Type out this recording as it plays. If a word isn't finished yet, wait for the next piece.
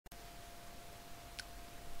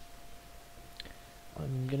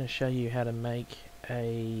I'm going to show you how to make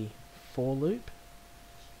a for loop.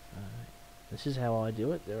 This is how I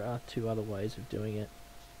do it. There are two other ways of doing it,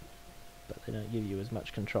 but they don't give you as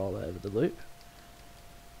much control over the loop.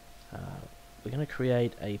 We're going to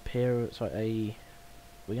create a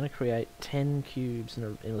we're going to create 10 cubes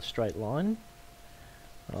in a straight line.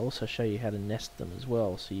 I'll also show you how to nest them as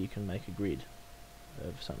well, so you can make a grid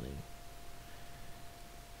of something.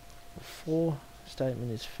 The for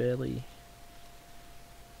statement is fairly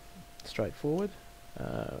straightforward.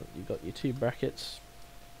 You've got your two brackets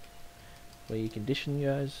where your condition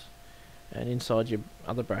goes, and inside your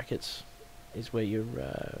other brackets is where your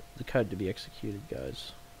the code to be executed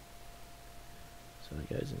goes. So it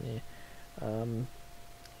goes in there.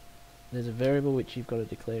 There's a variable which you've got to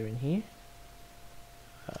declare in here,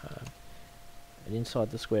 and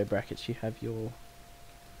inside the square brackets you have your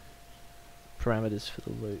parameters for the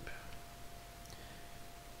loop.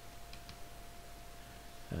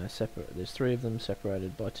 There's three of them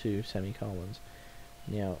separated by two semicolons.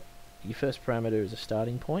 Now, your first parameter is a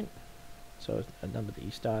starting point, so a number that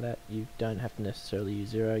you start at. You don't have to necessarily use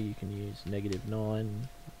 0. You can use -9,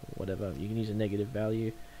 whatever. You can use a negative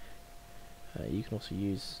value. You can also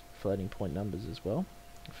use floating point numbers as well.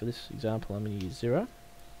 For this example, I'm going to use 0.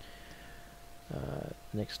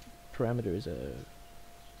 Next parameter is a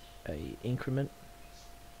increment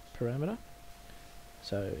parameter.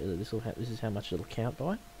 So this is how much it'll count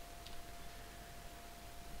by.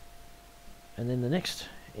 And then the next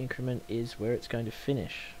increment is where it's going to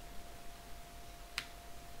finish.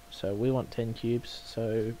 So we want 10 cubes,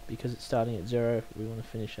 so because it's starting at 0, we want to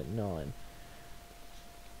finish at 9.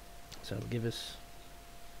 So it'll give us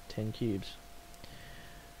 10 cubes.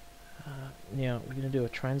 Now we're going to do a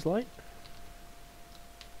translate,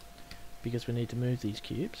 because we need to move these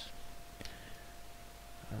cubes.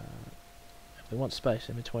 We want space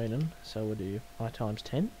in between them, so we'll do I times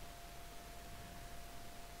 10.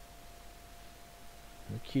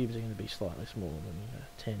 And the cubes are going to be slightly smaller than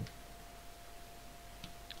 10.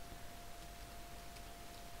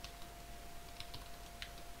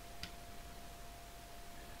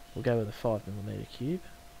 We'll go with a 5mm cube.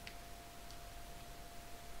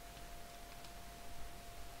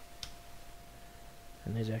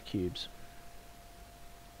 And there's our cubes.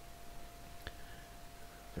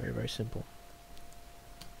 Very, very simple.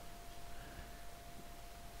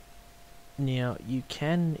 Now, you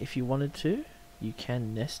can, if you wanted to, you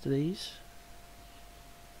can nest these.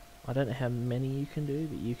 I don't know how many you can do,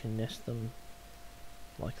 but you can nest them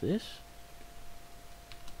like this.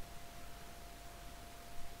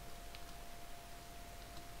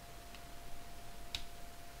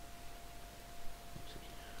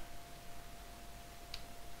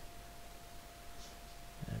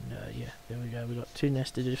 And yeah, there we go. We've got two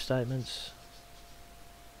nested if statements,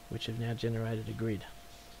 which have now generated a grid.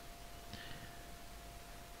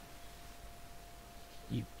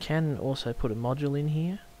 You can also put a module in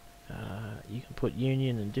here. You can put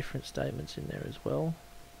union and different statements in there as well.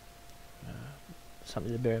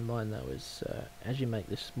 Something to bear in mind though is as you make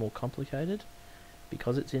this more complicated,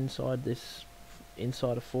 because it's inside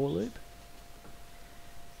a for loop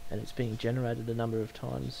and it's being generated a number of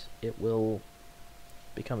times, it will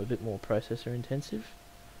become a bit more processor intensive.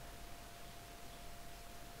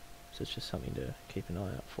 So it's just something to keep an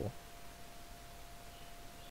eye out for.